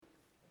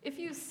If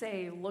you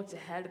say, looked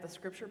ahead at the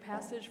scripture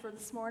passage for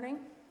this morning,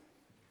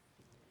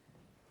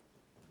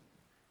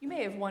 you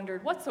may have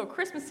wondered, what's so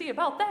Christmassy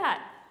about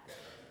that?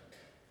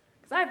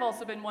 Because I've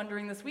also been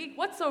wondering this week,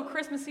 what's so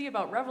Christmassy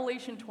about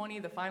Revelation 20,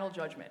 the final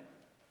judgment?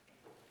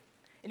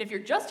 And if you're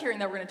just hearing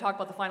that we're going to talk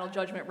about the final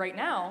judgment right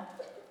now,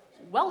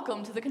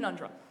 welcome to the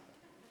conundrum.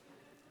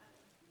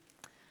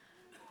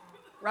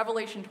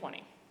 Revelation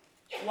 20.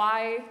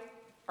 Why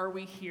are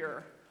we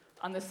here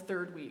on this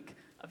third week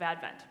of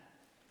Advent?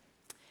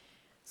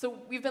 So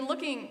we've been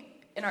looking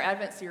in our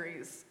Advent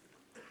series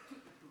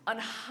on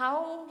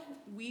how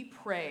we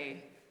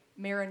pray,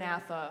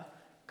 Maranatha,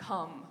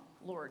 come,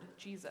 Lord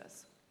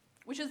Jesus,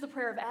 which is the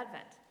prayer of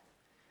Advent.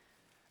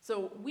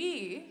 So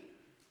we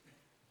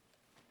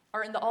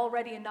are in the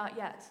already and not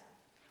yet.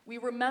 We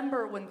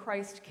remember when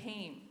Christ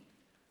came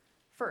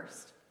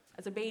first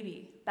as a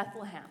baby,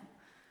 Bethlehem.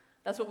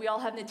 That's what we all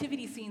have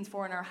nativity scenes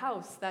for in our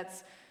house.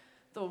 That's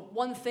the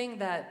one thing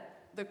that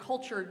the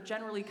culture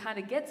generally kind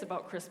of gets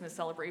about Christmas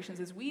celebrations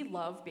is we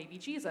love baby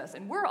Jesus.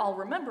 And we're all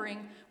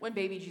remembering when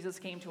baby Jesus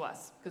came to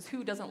us, because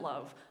who doesn't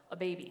love a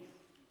baby?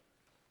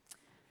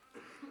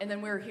 And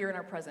then we're here in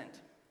our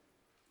present.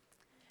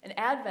 And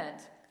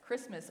Advent,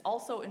 Christmas,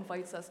 also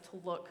invites us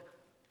to look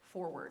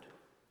forward.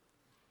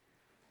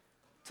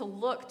 To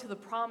look to the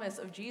promise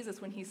of Jesus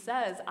when he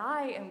says,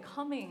 I am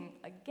coming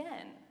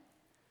again.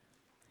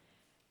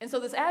 And so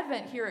this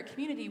Advent here at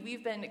Community,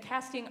 we've been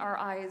casting our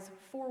eyes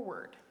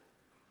forward.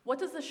 What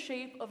does the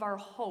shape of our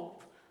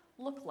hope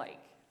look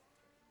like?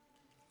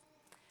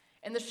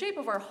 And the shape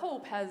of our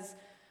hope has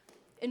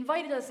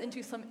invited us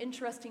into some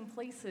interesting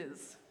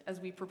places as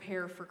we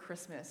prepare for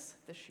Christmas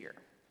this year.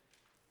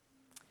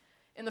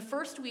 In the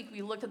first week,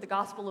 we looked at the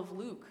Gospel of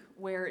Luke,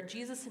 where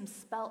Jesus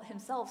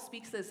himself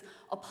speaks this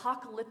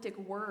apocalyptic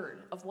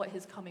word of what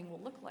his coming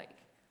will look like.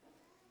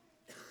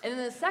 And in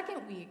the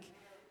second week,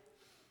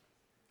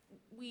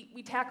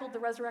 we tackled the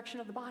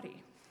resurrection of the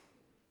body.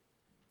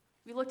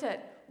 We looked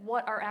at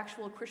what our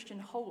actual Christian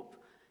hope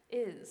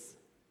is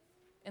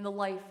in the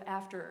life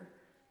after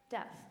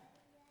death.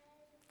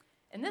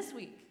 And this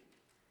week,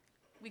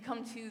 we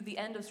come to the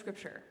end of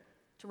Scripture,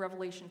 to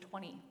Revelation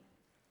 20.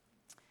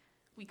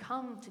 We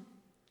come to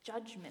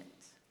judgment.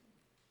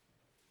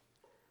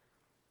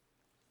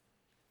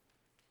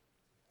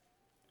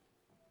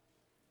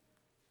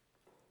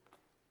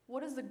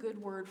 What is the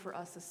good word for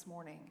us this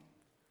morning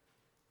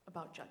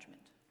about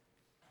judgment?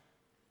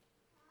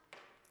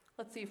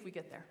 Let's see if we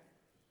get there.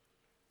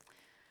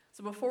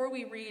 So before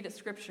we read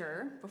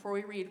Scripture, before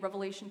we read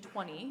Revelation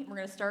 20, we're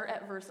going to start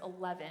at verse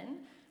 11.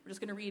 We're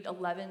just going to read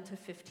 11 to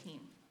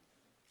 15.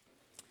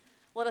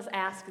 Let us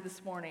ask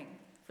this morning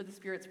for the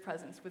Spirit's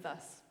presence with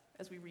us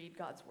as we read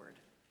God's word.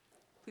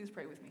 Please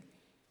pray with me.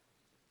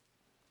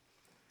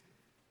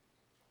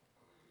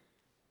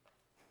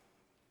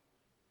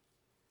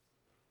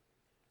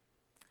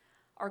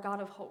 Our God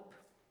of hope,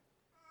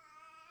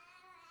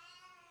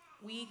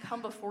 we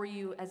come before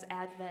you as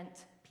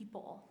Advent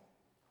people,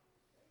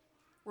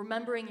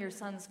 remembering your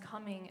son's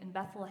coming in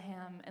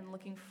Bethlehem and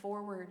looking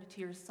forward to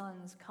your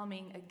son's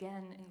coming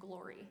again in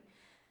glory.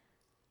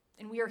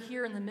 And we are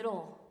here in the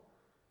middle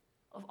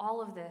of all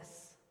of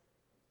this,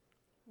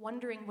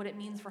 wondering what it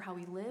means for how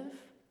we live,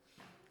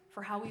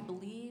 for how we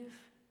believe,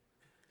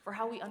 for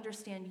how we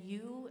understand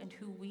you and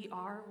who we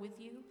are with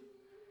you.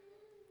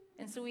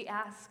 And so we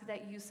ask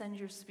that you send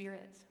your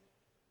Spirit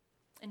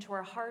into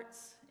our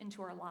hearts,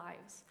 into our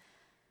lives,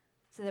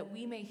 so that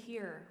we may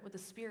hear what the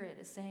Spirit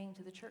is saying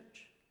to the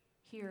church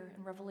here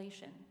in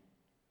Revelation,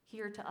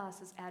 here to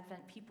us as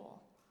Advent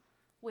people,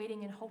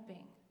 waiting and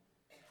hoping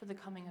for the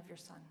coming of your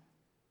Son.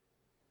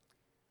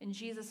 In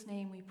Jesus'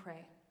 name we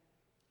pray.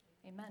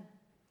 Amen.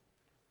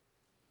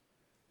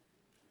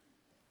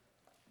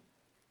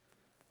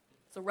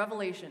 So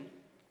Revelation,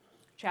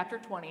 chapter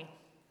 20,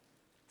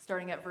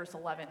 starting at verse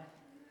 11.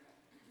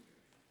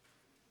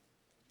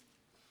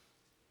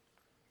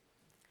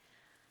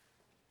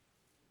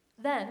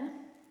 Then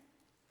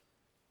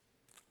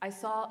I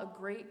saw a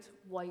great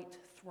white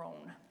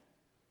throne,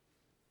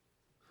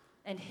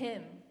 and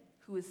him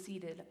who is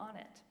seated on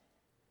it.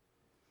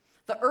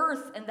 The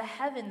earth and the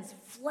heavens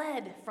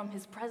fled from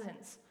his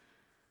presence,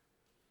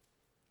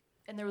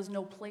 and there was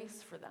no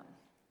place for them.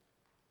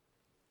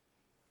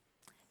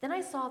 Then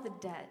I saw the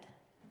dead,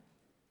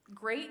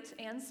 great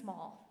and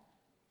small,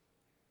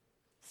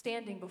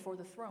 standing before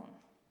the throne.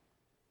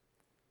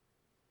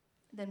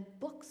 Then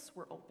books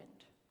were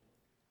opened.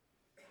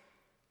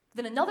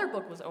 Then another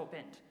book was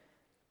opened,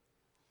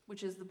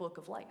 which is the book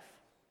of life.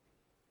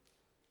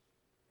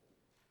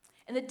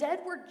 And the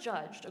dead were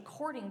judged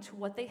according to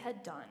what they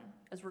had done,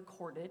 as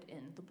recorded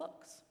in the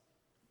books.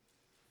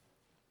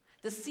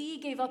 The sea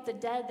gave up the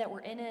dead that were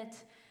in it,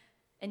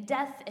 and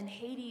death and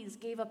Hades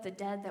gave up the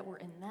dead that were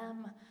in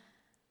them.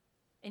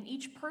 And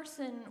each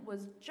person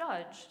was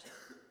judged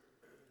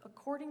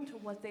according to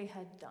what they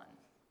had done.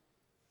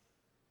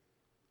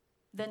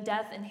 Then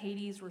death and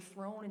Hades were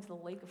thrown into the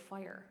lake of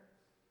fire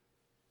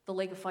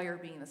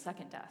being the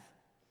second death.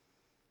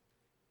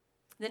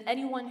 Then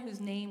anyone whose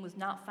name was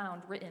not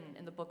found written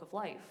in the book of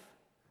life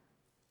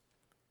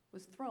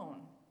was thrown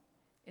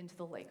into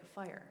the lake of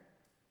fire.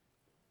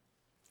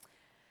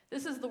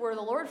 This is the word of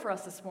the Lord for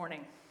us this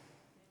morning.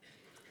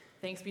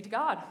 Thanks be to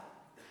God.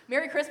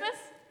 Merry Christmas?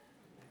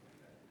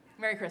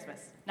 Merry Christmas.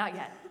 Not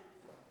yet.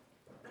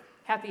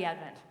 Happy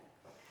Advent.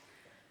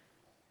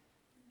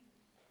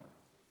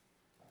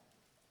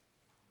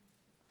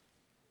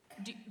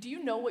 Do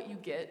you know what you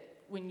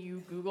get when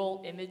you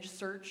Google image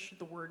search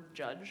the word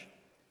judge?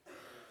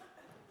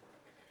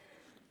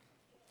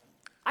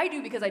 I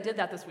do, because I did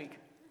that this week.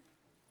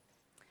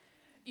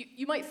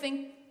 You might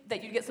think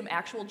that you'd get some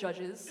actual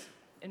judges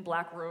in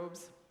black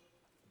robes.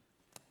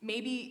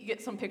 Maybe you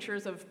get some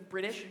pictures of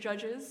British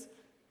judges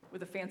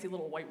with a fancy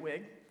little white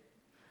wig.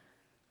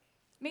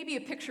 Maybe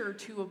a picture or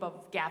two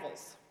above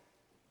gavels,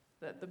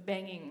 the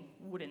banging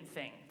wooden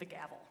thing, the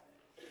gavel.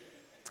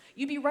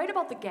 You'd be right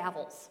about the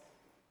gavels.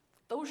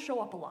 Those show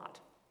up a lot.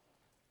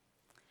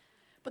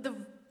 But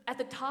at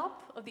the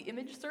top of the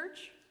image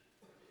search,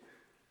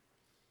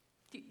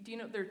 do you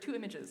know there are two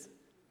images?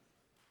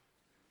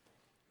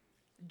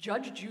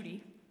 Judge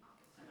Judy.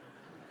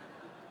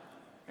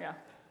 Yeah.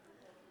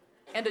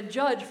 And a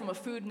judge from a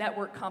Food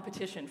Network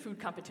food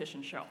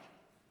competition show.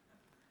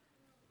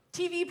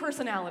 TV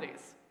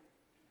personalities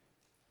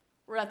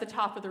were at the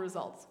top of the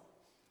results.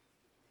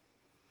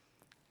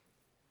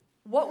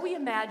 What we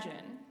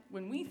imagine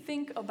when we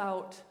think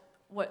about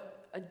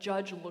what a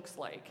judge looks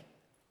like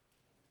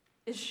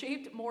is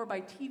shaped more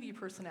by TV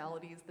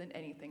personalities than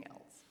anything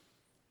else.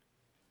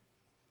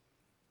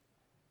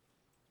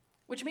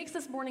 Which makes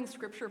this morning's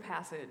scripture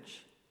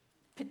passage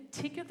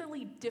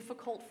particularly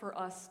difficult for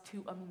us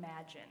to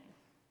imagine.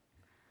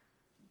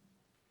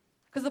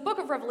 Because the book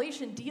of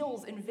Revelation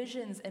deals in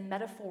visions and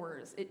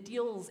metaphors. It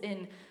deals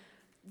in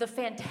the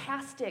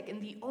fantastic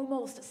and the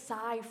almost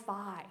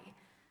sci-fi,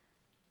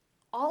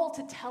 all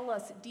to tell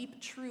us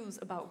deep truths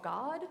about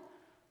God,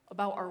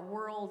 about our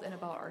world, and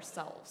about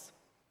ourselves.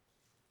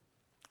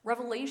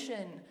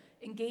 Revelation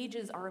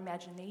engages our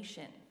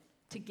imagination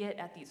to get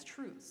at these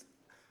truths,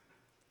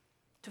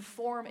 to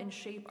form and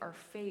shape our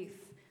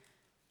faith,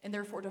 and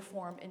therefore to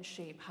form and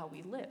shape how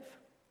we live.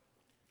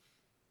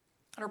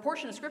 And our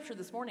portion of scripture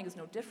this morning is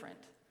no different.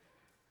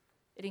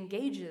 It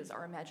engages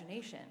our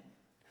imagination,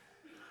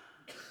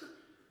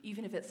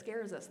 even if it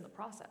scares us in the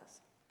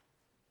process.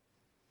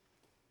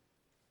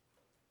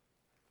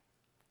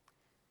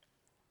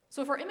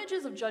 So if our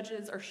images of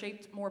judges are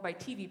shaped more by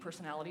TV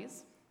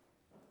personalities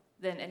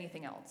than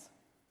anything else,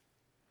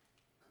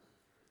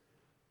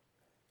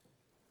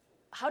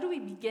 how do we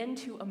begin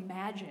to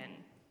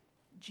imagine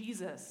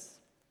Jesus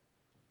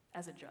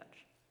as a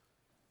judge?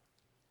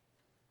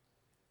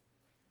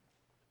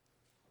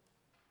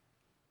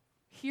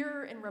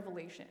 Here in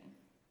Revelation,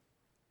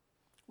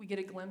 we get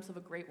a glimpse of a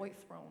great white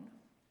throne,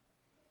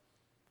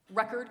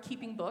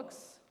 record-keeping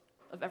books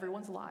of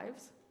everyone's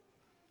lives,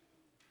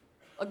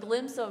 a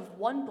glimpse of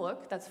one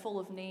book that's full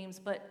of names,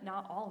 but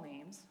not all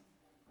names,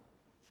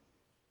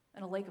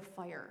 and a lake of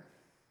fire.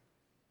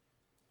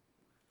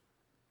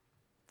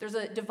 There's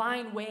a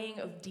divine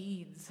weighing of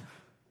deeds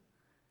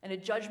and a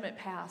judgment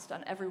passed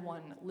on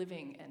everyone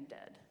living and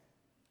dead.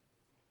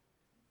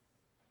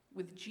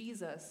 With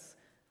Jesus,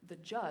 the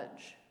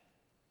judge,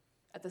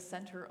 at the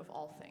center of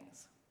all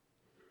things.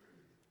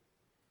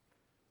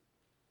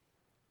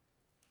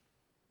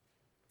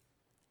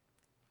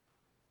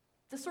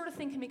 This sort of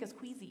thing can make us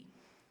queasy,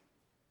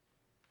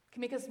 can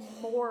make us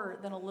more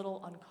than a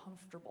little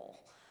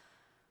uncomfortable,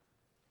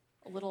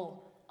 a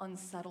little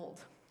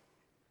unsettled.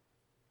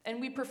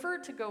 And we prefer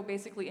to go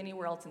basically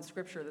anywhere else in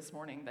Scripture this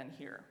morning than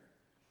here.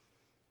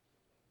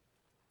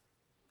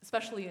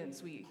 Especially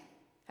as we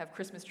have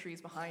Christmas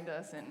trees behind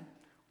us and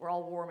we're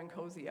all warm and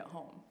cozy at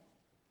home.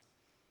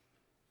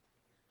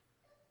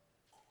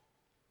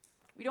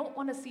 We don't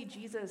want to see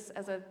Jesus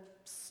as a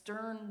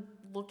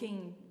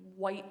stern-looking,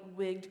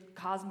 white-wigged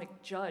cosmic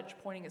judge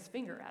pointing his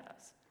finger at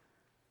us.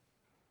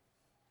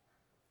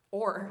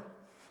 Or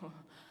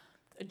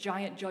a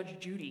giant Judge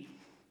Judy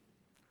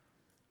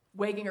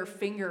wagging her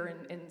finger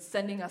and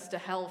sending us to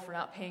hell for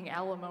not paying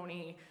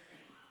alimony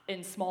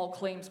in small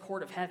claims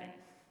court of heaven.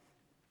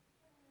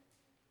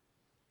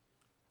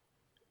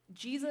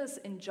 Jesus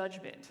and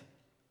judgment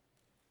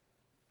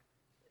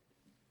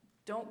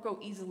don't go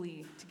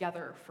easily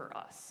together for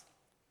us.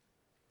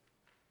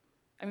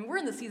 I mean, we're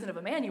in the season of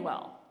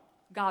Emmanuel,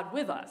 God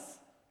with us,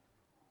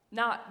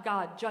 not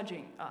God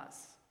judging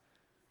us.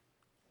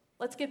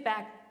 Let's get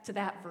back to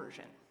that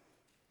version.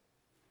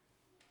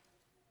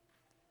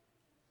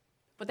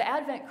 But the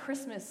Advent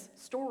Christmas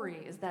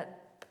story is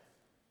that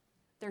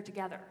they're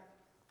together.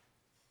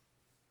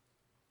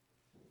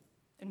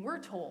 And we're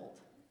told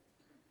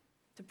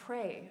to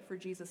pray for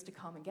Jesus to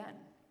come again.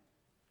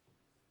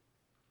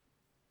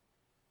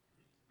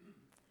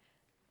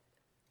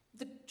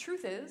 The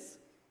truth is,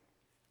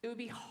 it would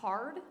be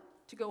hard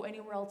to go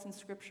anywhere else in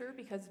Scripture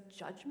because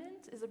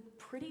judgment is a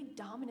pretty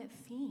dominant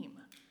theme.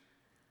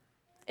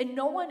 And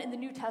no one in the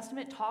New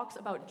Testament talks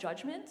about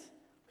judgment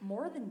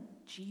more than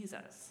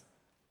Jesus,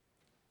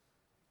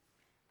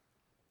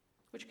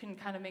 which can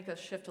kind of make us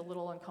shift a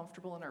little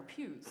uncomfortable in our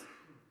pews.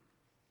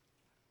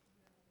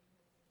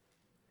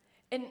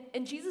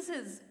 And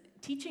Jesus'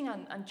 teaching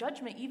on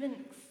judgment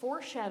even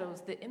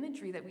foreshadows the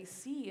imagery that we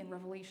see in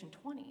Revelation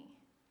 20.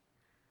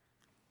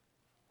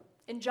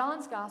 In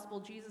John's gospel,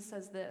 Jesus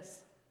says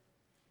this: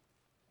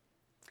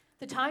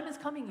 "The time is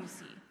coming, you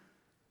see,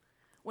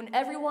 when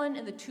everyone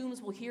in the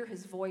tombs will hear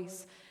his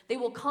voice. They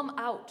will come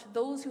out,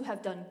 those who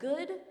have done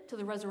good to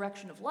the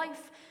resurrection of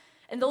life,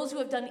 and those who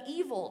have done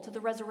evil to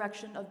the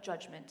resurrection of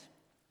judgment.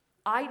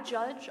 I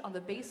judge on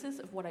the basis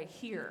of what I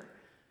hear,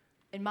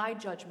 and my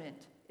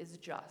judgment is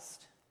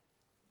just."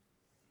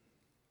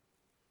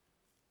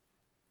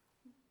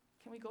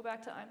 Can we go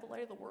back to "I'm the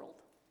light of the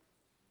world"?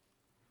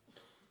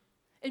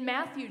 In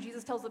Matthew,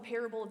 Jesus tells the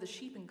parable of the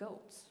sheep and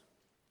goats,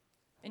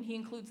 and he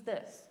includes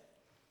this: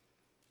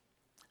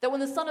 that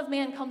when the Son of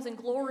Man comes in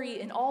glory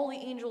and all the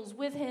angels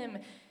with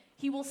him,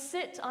 he will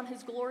sit on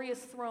his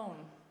glorious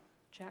throne.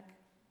 Check.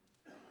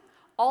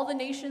 All the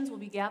nations will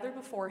be gathered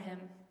before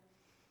him,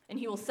 and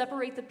he will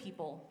separate the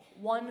people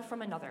one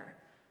from another,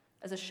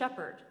 as a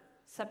shepherd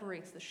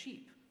separates the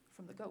sheep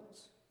from the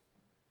goats.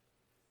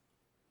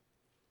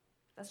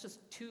 That's just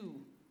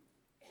two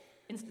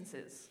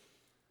instances.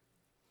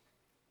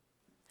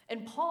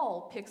 And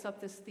Paul picks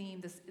up this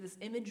theme, this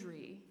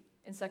imagery,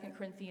 in 2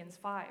 Corinthians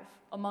 5,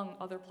 among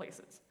other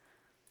places.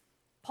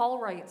 Paul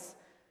writes,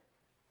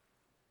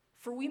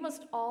 "For we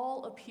must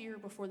all appear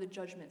before the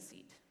judgment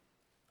seat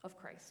of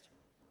Christ,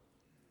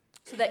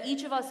 so that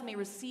each of us may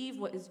receive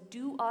what is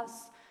due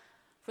us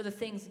for the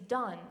things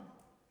done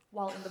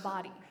while in the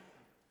body,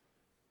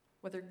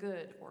 whether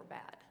good or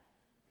bad."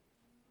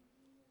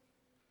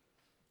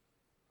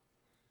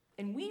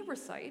 And we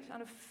recite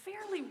on a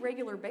fairly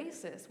regular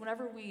basis,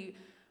 whenever we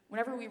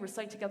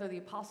recite together the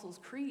Apostles'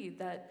 Creed,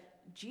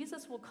 that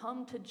Jesus will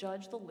come to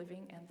judge the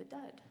living and the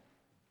dead.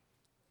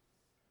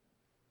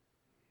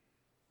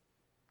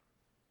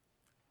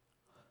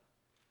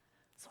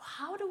 So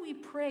how do we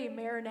pray,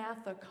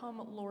 "Maranatha,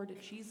 come Lord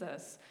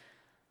Jesus,"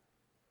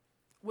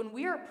 when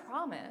we are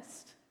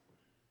promised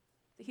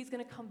that he's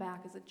going to come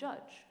back as a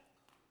judge?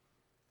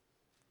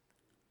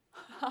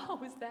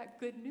 How is that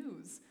good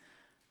news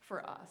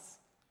for us?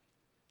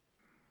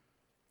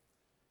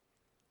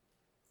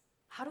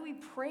 How do we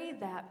pray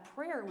that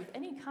prayer with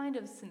any kind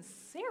of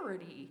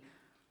sincerity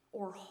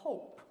or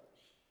hope?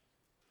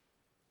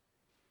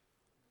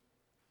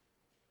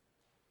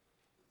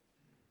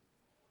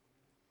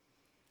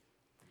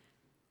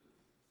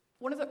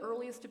 One of the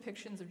earliest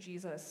depictions of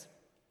Jesus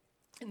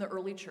in the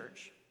early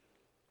church,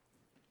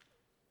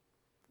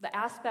 the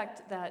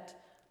aspect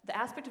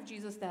of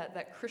Jesus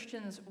that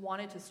Christians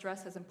wanted to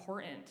stress as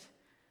important,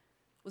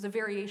 was a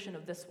variation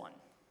of this one.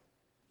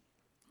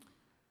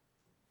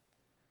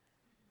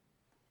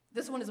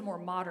 This one is a more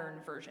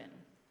modern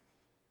version.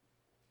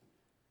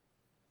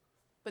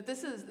 But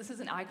this is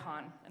an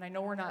icon, and I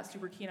know we're not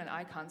super keen on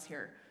icons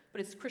here, but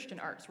it's Christian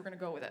art, so we're going to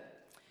go with it.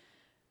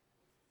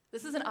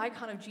 This is an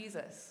icon of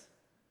Jesus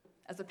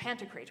as a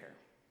Pantocrator,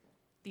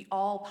 the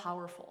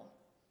all-powerful,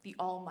 the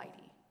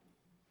almighty.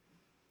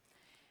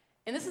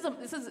 And this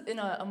is in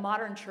a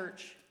modern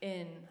church,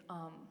 in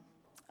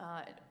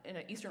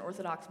an Eastern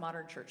Orthodox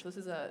modern church. This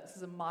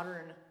is a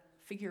modern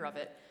figure of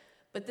it.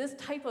 But this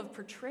type of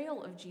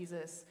portrayal of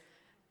Jesus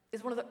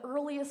is one of the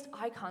earliest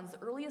icons, the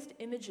earliest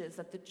images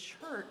that the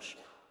church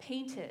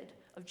painted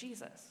of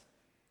Jesus.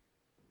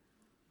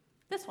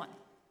 This one.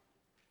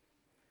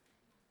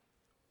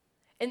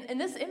 And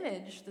this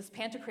image, this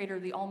Pantocrator,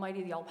 the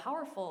almighty, the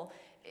all-powerful,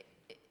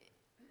 it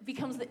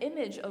becomes the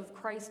image of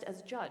Christ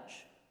as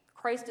judge.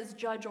 Christ as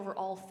judge over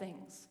all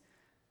things.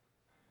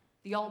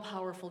 The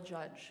all-powerful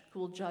judge who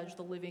will judge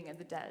the living and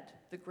the dead,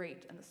 the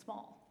great and the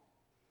small.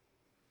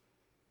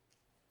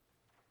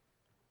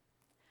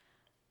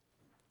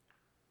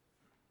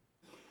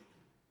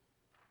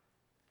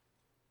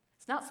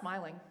 It's not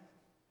smiling.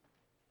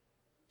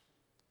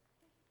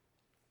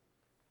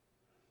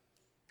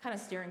 Kind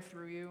of staring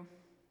through you.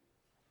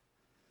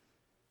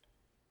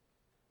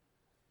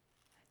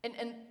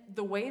 And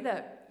the way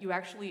that you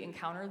actually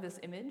encounter this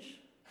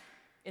image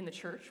in the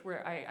church,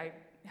 where I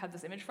have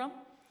this image from,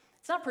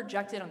 it's not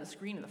projected on the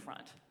screen in the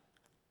front.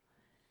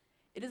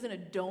 It is in a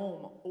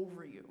dome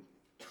over you,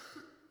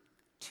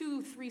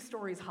 2-3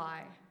 stories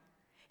high,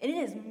 and it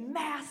is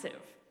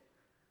massive.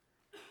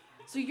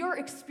 So your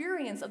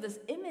experience of this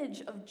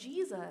image of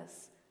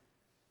Jesus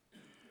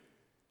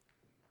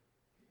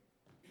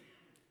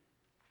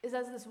is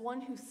as this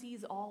one who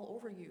sees all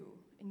over you,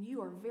 and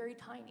you are very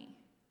tiny.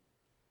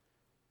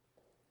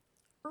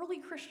 Early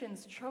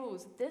Christians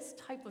chose this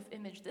type of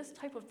image, this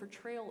type of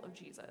portrayal of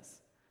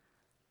Jesus,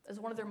 as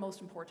one of their most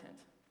important.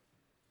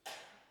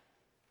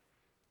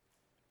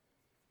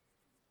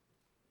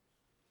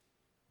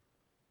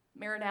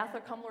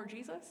 Maranatha, come Lord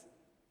Jesus?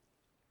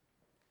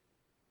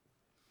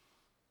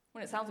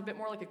 When it sounds a bit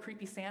more like a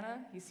creepy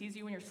Santa, he sees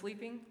you when you're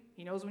sleeping,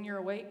 he knows when you're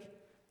awake,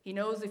 he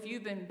knows if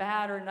you've been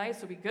bad or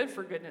nice, will be good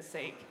for goodness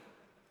sake.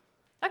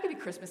 That could be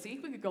Christmassy,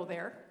 we could go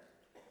there.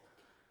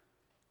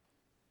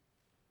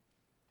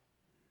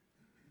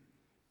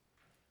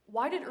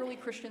 Why did early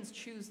Christians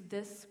choose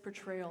this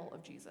portrayal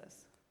of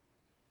Jesus?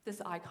 This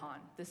icon,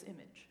 this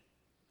image?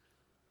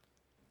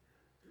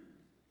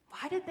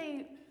 Why do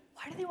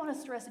they want to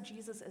stress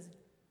Jesus as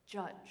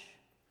judge?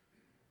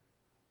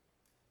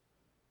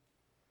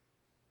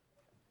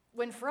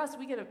 When for us,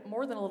 we get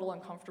more than a little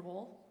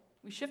uncomfortable,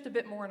 we shift a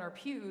bit more in our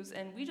pews,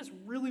 and we just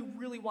really,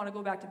 really want to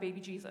go back to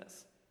baby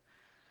Jesus.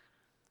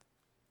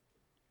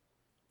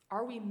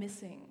 Are we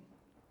missing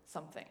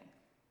something?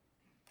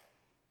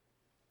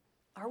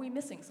 Are we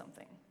missing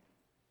something?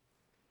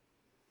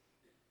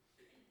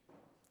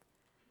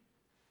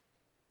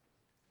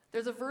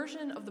 There's a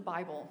version of the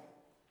Bible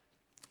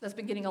that's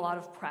been getting a lot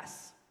of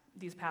press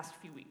these past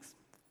few weeks.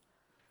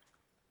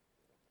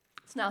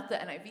 It's not the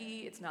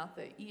NIV, it's not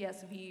the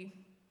ESV,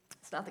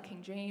 it's not the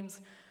King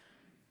James.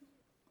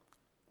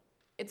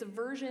 It's a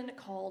version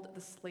called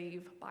the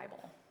Slave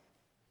Bible.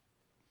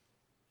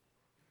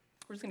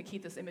 We're just going to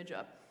keep this image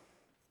up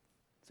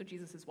so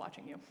Jesus is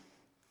watching you.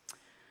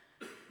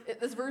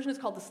 This version is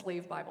called the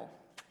Slave Bible.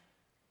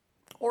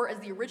 Or as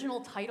the original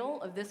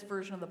title of this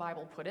version of the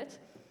Bible put it,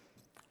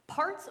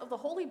 parts of the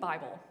Holy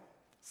Bible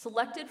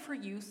selected for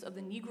use of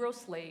the Negro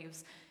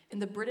slaves in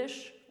the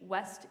British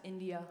West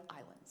India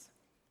Islands.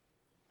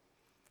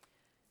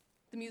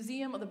 The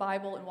Museum of the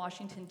Bible in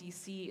Washington,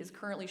 D.C. is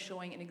currently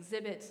showing an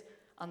exhibit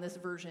on this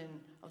version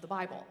of the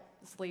Bible,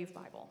 the Slave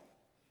Bible.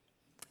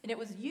 And it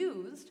was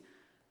used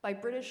by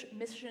British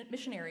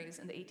missionaries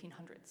in the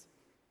 1800s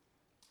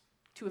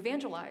to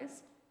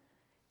evangelize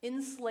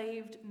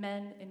enslaved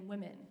men and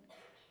women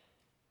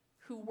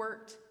who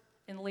worked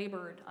and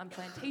labored on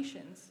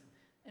plantations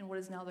in what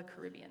is now the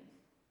Caribbean.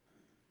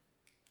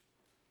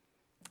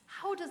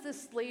 How does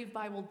this Slave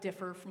Bible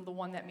differ from the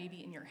one that may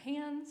be in your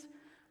hands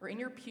or in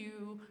your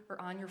pew or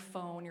on your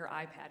phone, your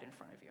iPad in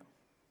front of you?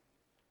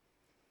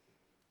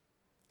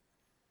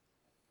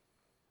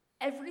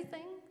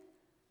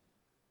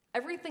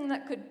 Everything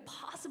that could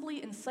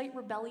possibly incite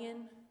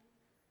rebellion,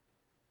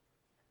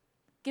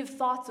 give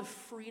thoughts of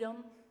freedom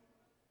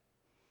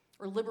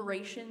or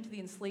liberation to the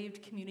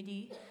enslaved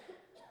community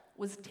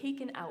was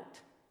taken out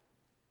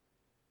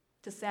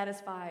to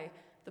satisfy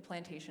the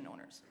plantation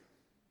owners.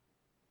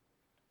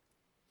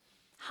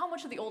 How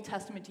much of the Old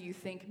Testament do you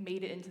think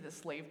made it into the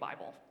Slave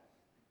Bible?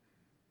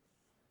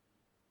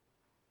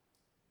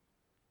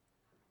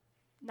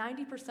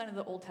 90% of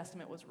the Old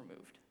Testament was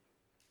removed.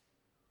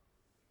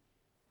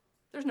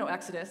 There's no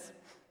Exodus.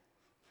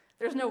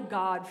 There's no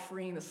God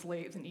freeing the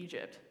slaves in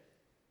Egypt.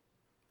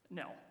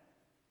 No.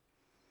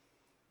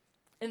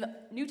 In the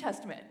New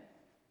Testament,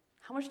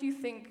 how much do you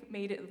think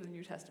made it into the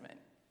New Testament?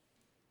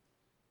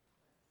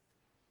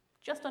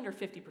 Just under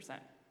 50%.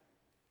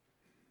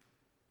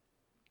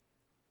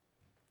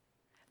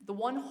 The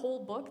one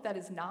whole book that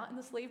is not in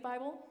the Slave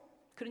Bible,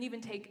 couldn't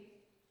even take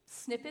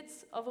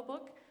snippets of a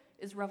book,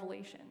 is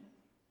Revelation.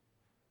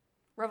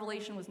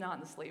 Revelation was not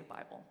in the Slave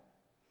Bible.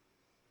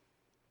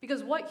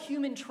 Because what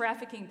human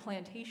trafficking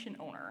plantation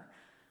owner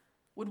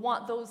would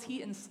want those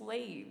he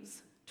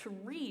enslaves to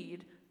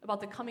read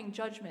about the coming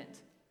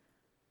judgment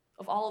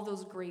of all of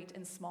those great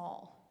and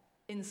small,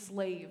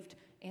 enslaved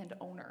and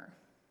owner?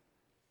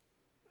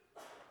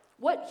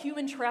 What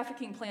human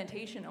trafficking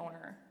plantation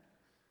owner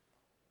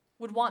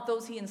would want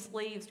those he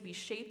enslaves to be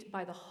shaped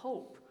by the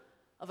hope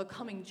of a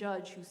coming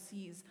judge who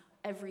sees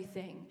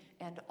everything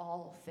and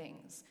all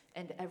things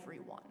and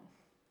everyone?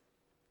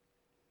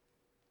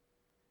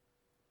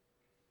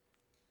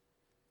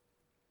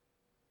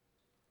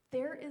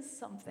 There is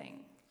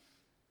something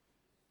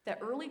that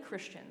early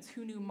Christians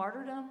who knew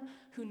martyrdom,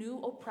 who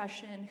knew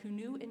oppression, who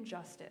knew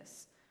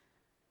injustice,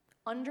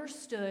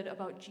 understood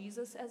about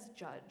Jesus as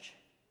judge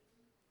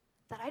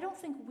that I don't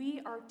think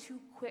we are too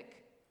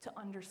quick to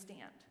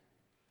understand.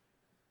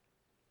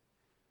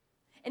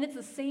 And it's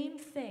the same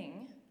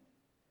thing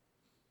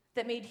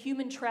that made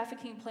human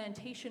trafficking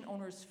plantation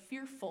owners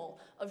fearful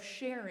of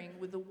sharing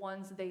with the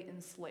ones they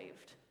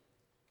enslaved.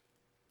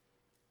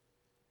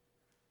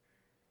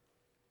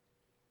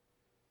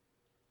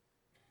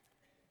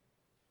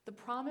 The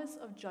promise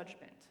of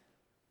judgment.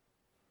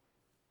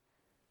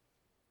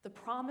 The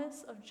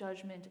promise of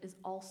judgment is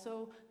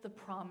also the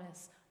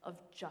promise of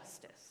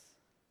justice.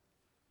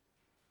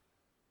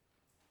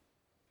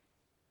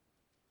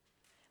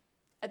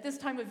 At this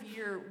time of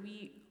year,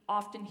 we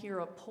often hear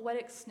a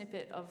poetic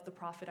snippet of the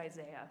prophet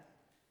Isaiah,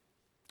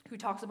 who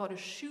talks about a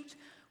shoot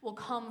will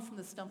come from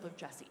the stump of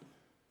Jesse.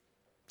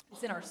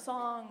 It's in our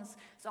songs,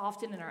 it's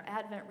often in our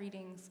Advent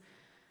readings.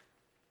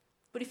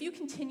 But if you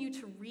continue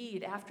to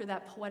read after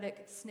that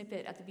poetic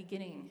snippet at the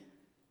beginning,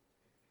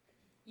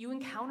 you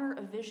encounter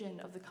a vision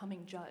of the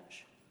coming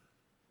judge.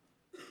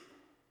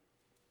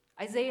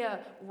 Isaiah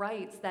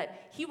writes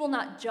that he will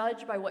not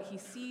judge by what he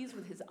sees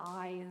with his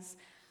eyes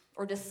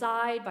or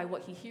decide by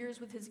what he hears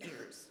with his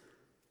ears,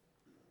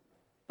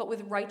 but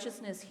with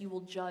righteousness he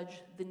will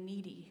judge the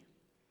needy.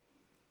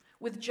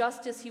 With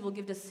justice he will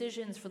give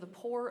decisions for the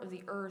poor of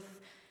the earth.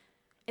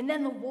 And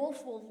then the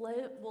wolf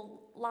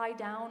will lie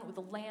down with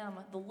the lamb,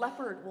 the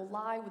leopard will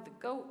lie with the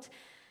goat,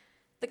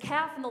 the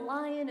calf and the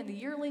lion and the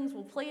yearlings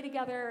will play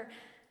together,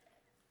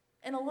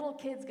 and a little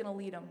kid's going to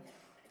lead them.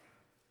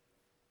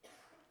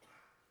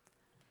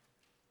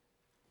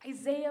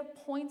 Isaiah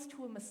points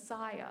to a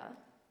Messiah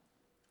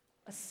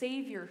a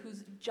Savior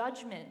whose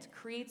judgment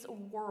creates a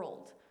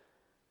world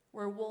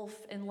where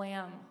wolf and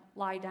lamb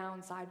lie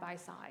down side by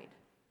side,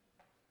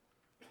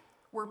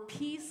 where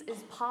peace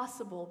is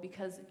possible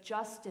because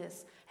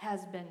justice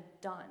has been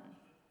done.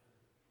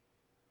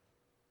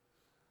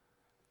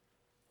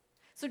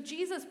 So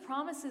Jesus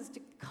promises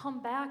to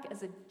come back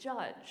as a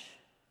judge,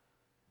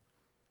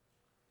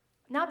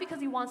 not because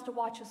he wants to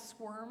watch us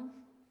squirm,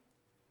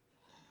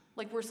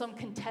 like we're some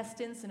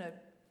contestants in a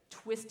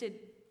twisted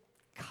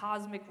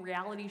cosmic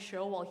reality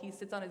show while he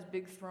sits on his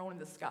big throne in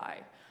the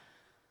sky.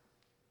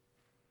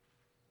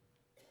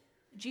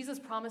 Jesus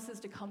promises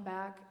to come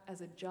back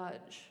as a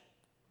judge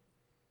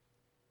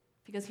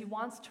because he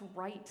wants to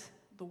right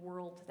the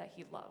world that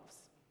he loves.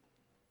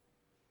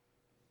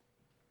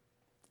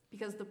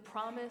 Because the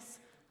promise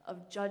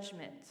of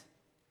judgment,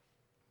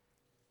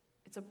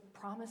 it's a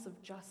promise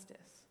of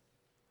justice.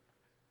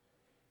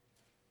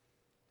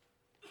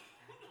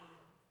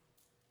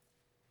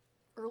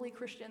 Early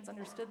Christians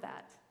understood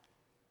that.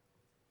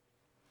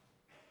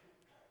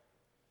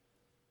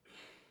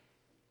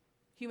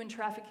 Human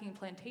trafficking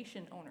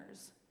plantation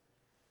owners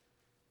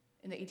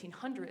in the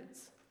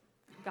 1800s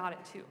got it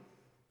too.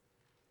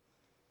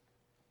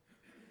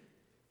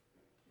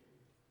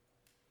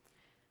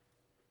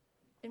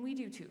 And we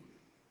do too.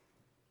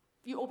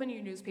 You open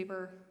your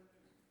newspaper,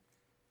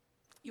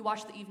 you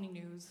watch the evening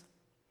news,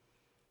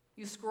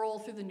 you scroll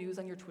through the news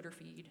on your Twitter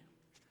feed,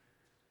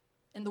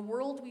 and the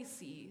world we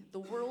see, the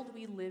world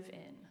we live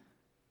in,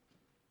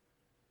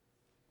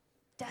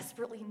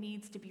 desperately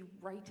needs to be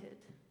righted.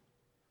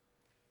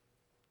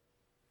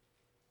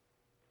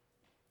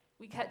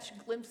 We catch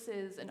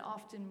glimpses, and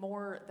often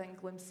more than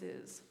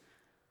glimpses,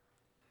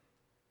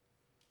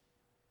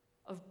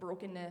 of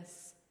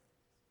brokenness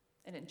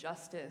and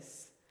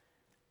injustice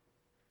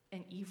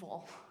and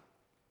evil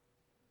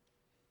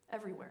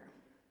everywhere.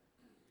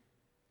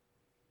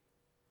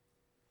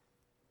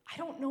 I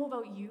don't know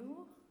about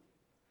you,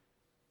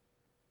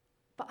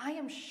 but I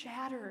am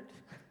shattered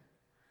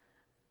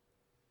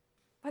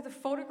by the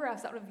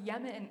photographs out of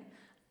Yemen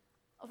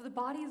of the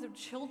bodies of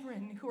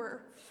children who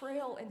are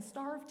frail and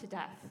starved to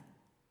death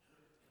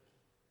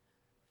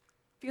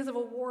because of a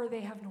war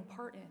they have no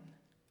part in.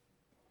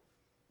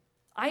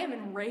 I am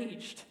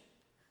enraged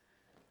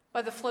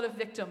by the flood of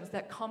victims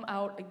that come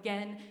out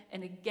again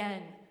and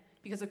again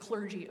because of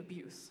clergy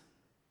abuse.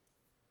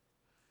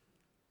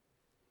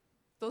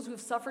 Those who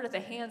have suffered at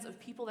the hands of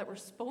people that were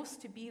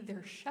supposed to be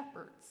their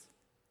shepherds.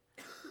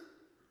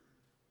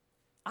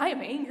 I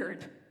am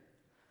angered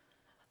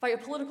by a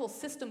political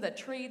system that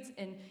trades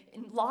in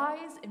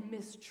lies and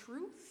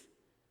mistruth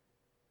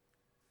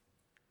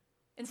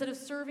instead of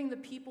serving the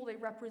people they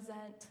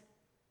represent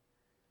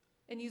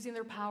and using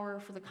their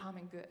power for the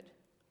common good.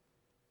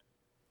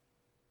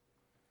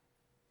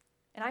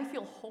 And I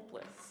feel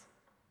hopeless,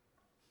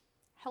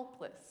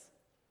 helpless,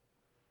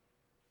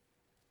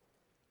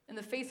 in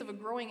the face of a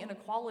growing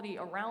inequality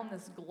around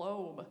this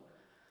globe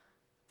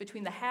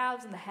between the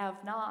haves and the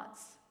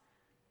have-nots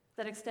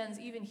that extends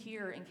even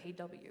here in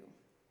KW.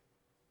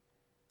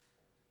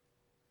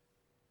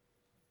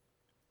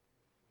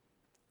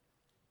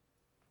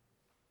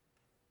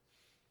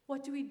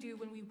 What do we do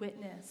when we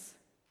witness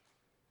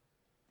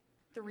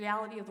the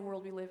reality of the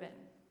world we live in?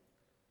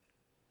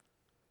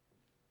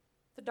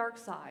 The dark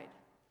side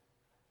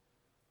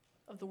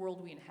of the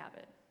world we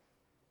inhabit.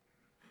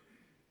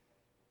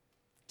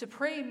 To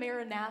pray,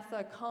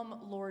 Maranatha, come,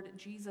 Lord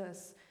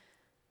Jesus,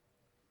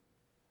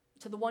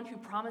 to the one who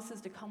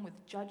promises to come with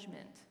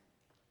judgment,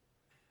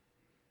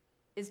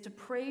 is to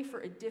pray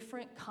for a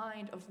different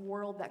kind of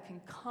world that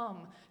can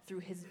come through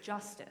his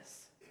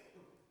justice.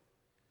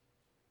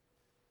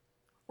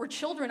 Where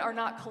children are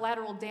not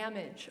collateral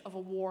damage of a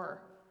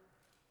war.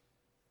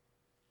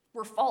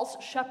 Where false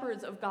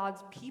shepherds of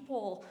God's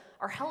people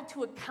are held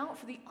to account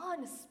for the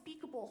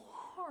unspeakable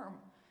harm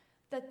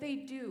that they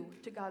do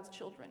to God's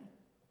children.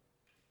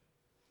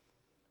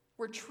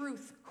 Where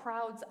truth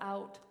crowds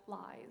out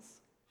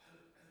lies.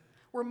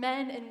 Where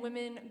men and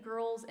women,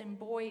 girls and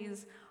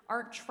boys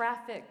aren't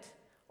trafficked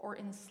or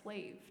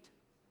enslaved.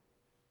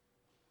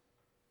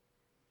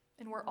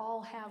 And where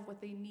all have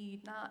what they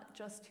need, not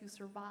just to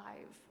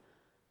survive,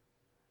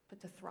 but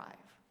to thrive.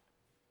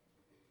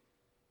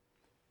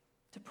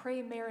 To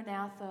pray,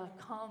 Maranatha,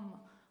 come,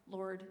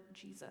 Lord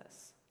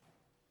Jesus,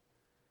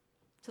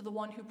 to the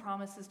one who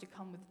promises to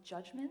come with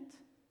judgment,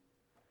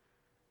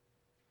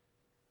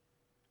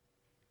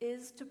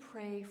 is to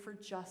pray for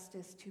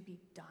justice to be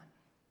done,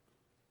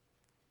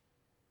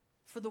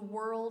 for the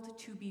world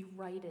to be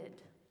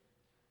righted,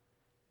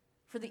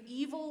 for the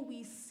evil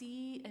we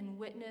see and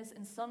witness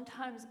and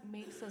sometimes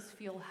makes us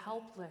feel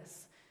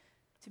helpless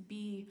to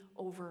be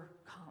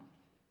overcome.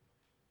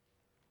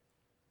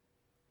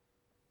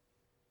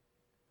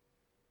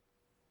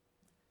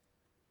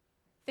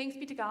 Thanks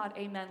be to God,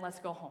 amen, let's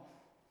go home.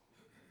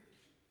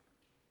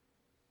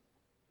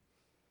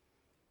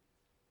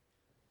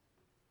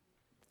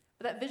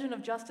 But that vision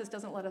of justice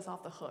doesn't let us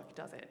off the hook,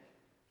 does it?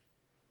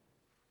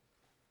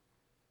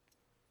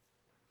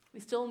 We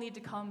still need to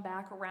come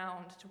back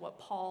around to what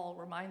Paul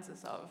reminds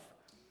us of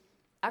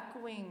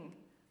echoing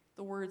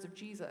the words of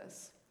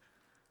Jesus,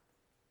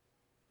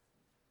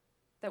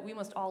 that we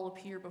must all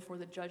appear before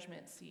the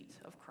judgment seat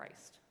of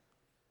Christ.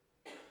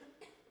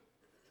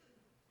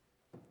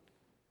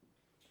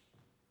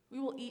 We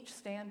will each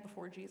stand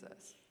before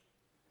Jesus,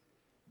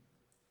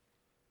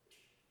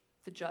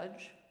 the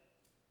judge,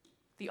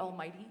 the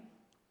Almighty,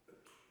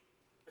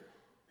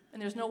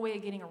 and there's no way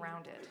of getting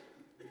around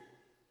it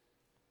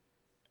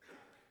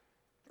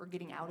or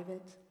getting out of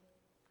it,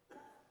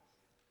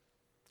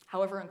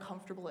 however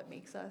uncomfortable it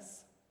makes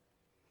us,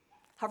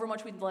 however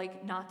much we'd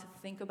like not to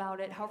think about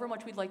it, however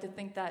much we'd like to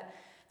think that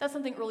that's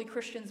something early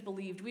Christians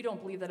believed. We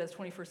don't believe that as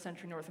 21st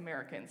century North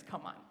Americans.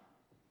 Come on.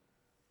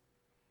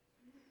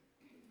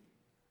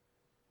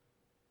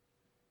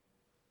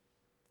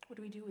 What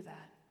do we do with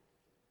that?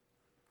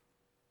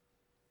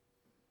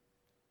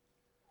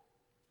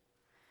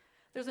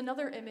 There's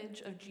another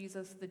image of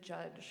Jesus the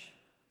judge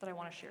that I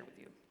want to share with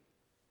you.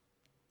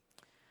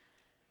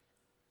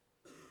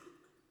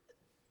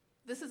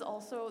 This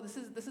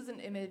is an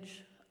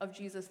image of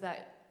Jesus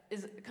that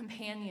is a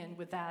companion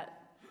with that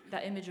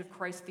image of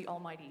Christ the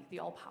Almighty, the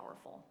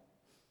All-Powerful.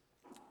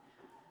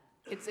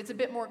 It's a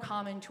bit more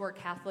common to our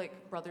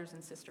Catholic brothers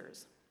and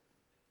sisters.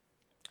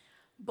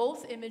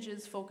 Both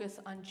images focus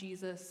on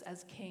Jesus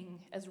as king,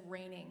 as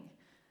reigning,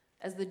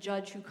 as the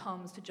judge who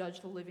comes to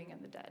judge the living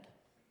and the dead.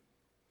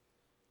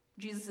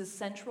 Jesus is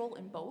central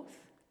in both,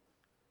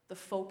 the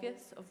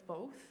focus of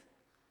both.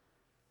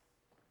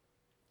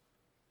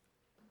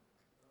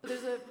 But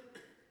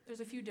there's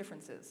a few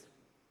differences.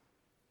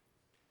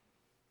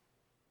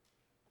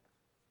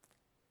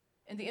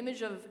 In the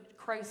image of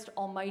Christ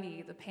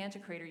Almighty, the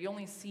Pantocrator, you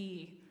only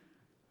see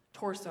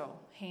torso,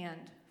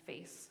 hand,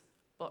 face,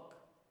 book.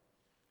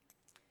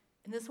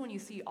 In this one, you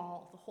see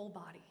all, the whole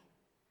body.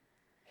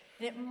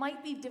 And it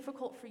might be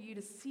difficult for you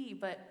to see,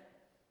 but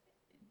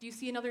do you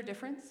see another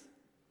difference?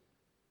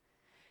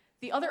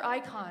 The other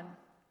icon,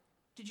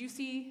 did you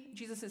see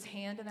Jesus'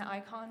 hand in that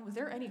icon? Was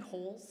there any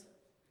holes?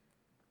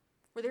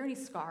 Were there any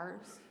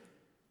scars?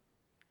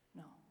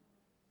 No.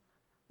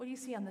 What do you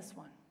see on this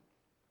one?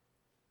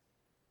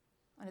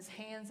 On his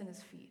hands and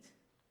his feet.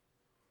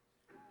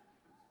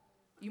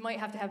 You might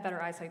have to have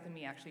better eyesight than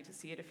me, actually, to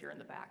see it if you're in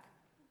the back.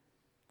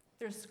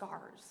 There's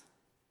scars.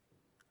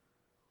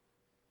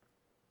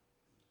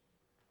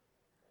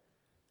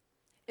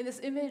 In this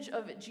image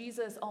of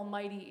Jesus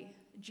Almighty,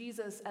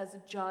 Jesus as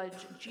a judge,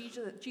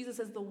 Jesus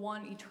as the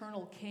one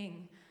eternal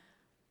king,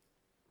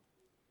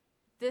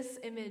 this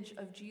image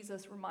of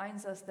Jesus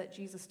reminds us that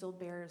Jesus still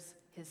bears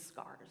his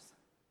scars.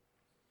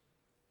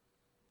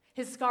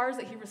 His scars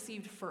that he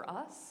received for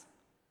us,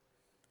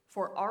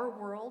 for our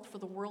world, for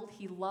the world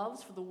he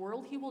loves, for the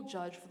world he will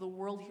judge, for the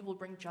world he will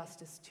bring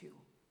justice to.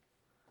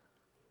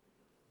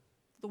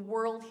 The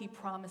world he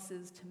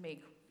promises to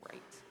make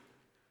right.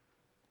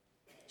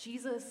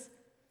 Jesus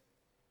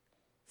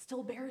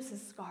still bears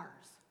his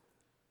scars.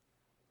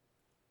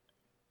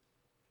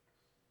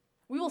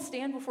 We will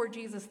stand before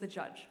Jesus the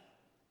judge.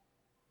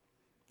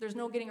 There's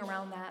no getting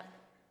around that.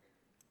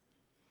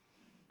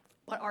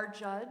 But our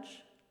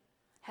judge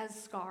has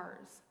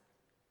scars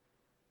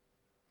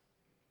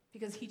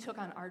because he took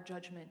on our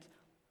judgment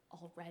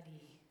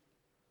already.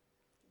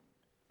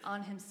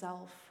 On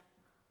himself,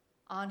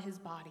 on his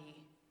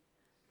body,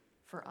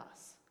 for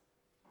us.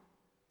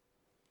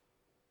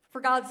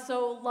 For God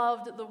so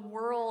loved the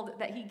world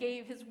that he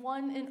gave his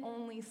one and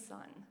only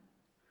Son,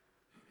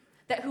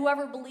 that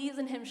whoever believes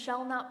in him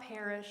shall not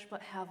perish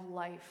but have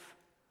life.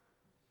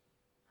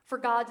 For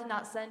God did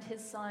not send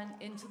his Son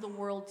into the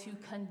world to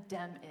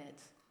condemn it,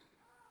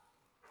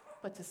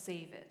 but to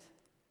save it,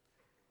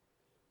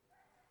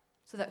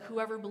 so that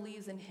whoever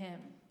believes in him,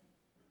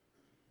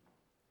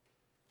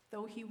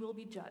 though he will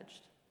be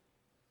judged,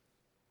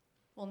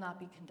 will not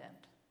be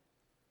condemned.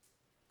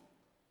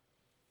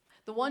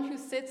 The one who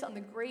sits on the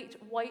great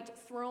white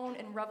throne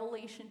in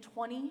Revelation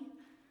 20,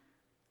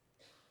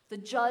 the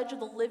judge of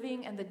the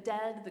living and the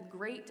dead, the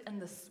great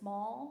and the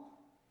small,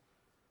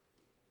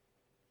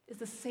 is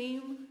the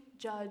same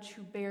judge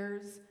who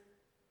bears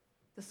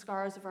the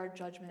scars of our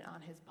judgment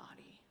on his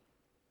body.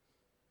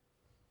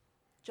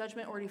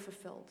 Judgment already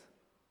fulfilled.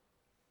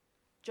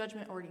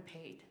 Judgment already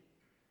paid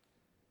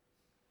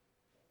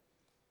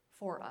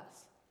for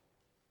us.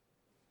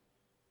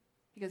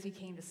 Because he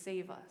came to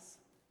save us,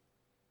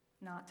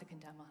 not to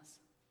condemn us.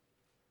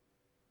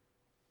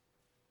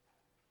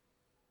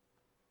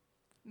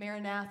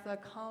 Maranatha,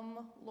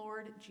 come,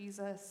 Lord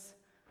Jesus,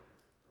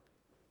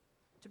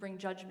 to bring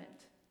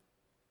judgment,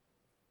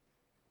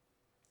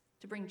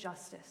 to bring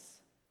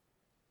justice.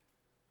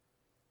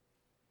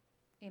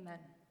 Amen.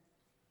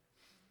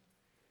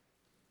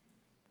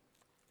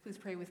 Please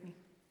pray with me.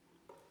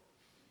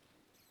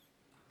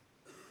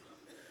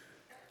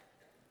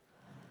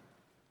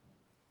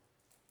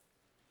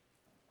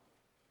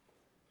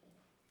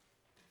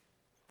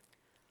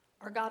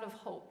 Our God of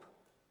hope,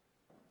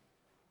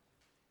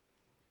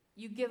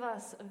 you give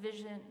us a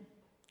vision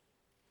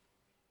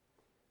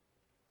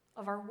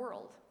of our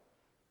world,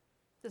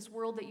 this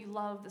world that you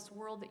love, this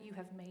world that you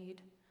have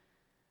made.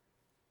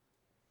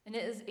 And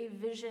it is a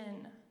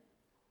vision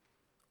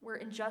where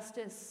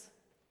injustice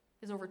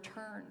is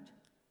overturned,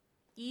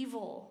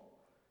 evil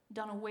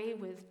done away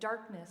with,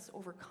 darkness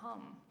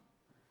overcome.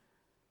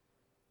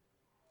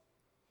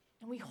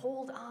 And we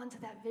hold on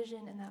to that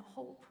vision and that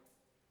hope.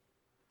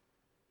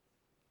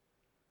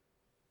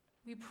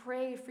 We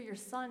pray for your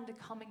Son to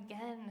come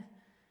again,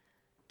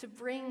 to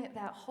bring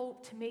that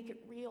hope, to make it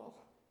real,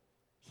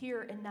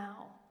 here and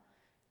now,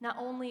 not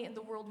only in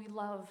the world we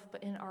love,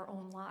 but in our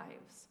own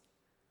lives.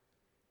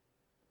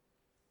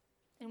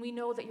 And we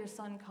know that your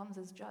Son comes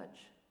as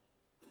judge,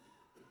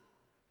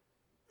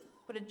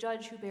 but a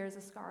judge who bears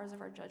the scars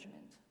of our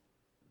judgment.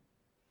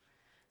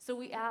 So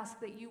we ask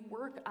that you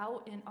work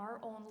out in our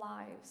own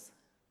lives,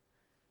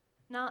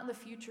 not in the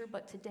future,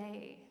 but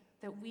today,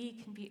 that we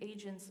can be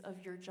agents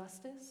of your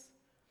justice,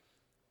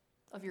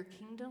 of your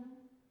kingdom,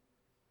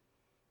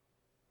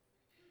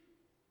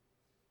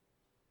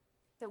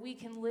 that we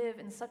can live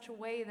in such a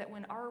way that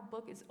when our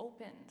book is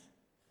opened,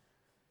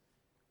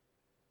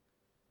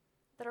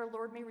 that our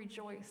Lord may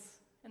rejoice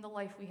in the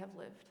life we have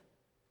lived,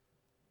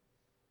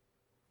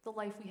 the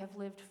life we have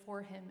lived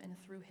for him and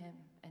through him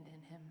and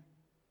in him.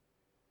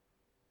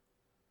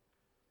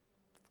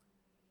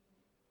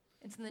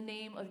 It's in the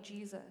name of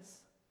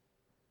Jesus,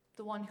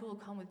 the one who will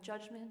come with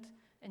judgment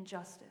and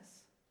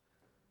justice,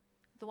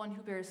 the one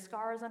who bears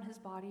scars on his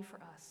body for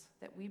us,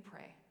 that we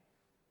pray.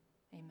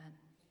 Amen.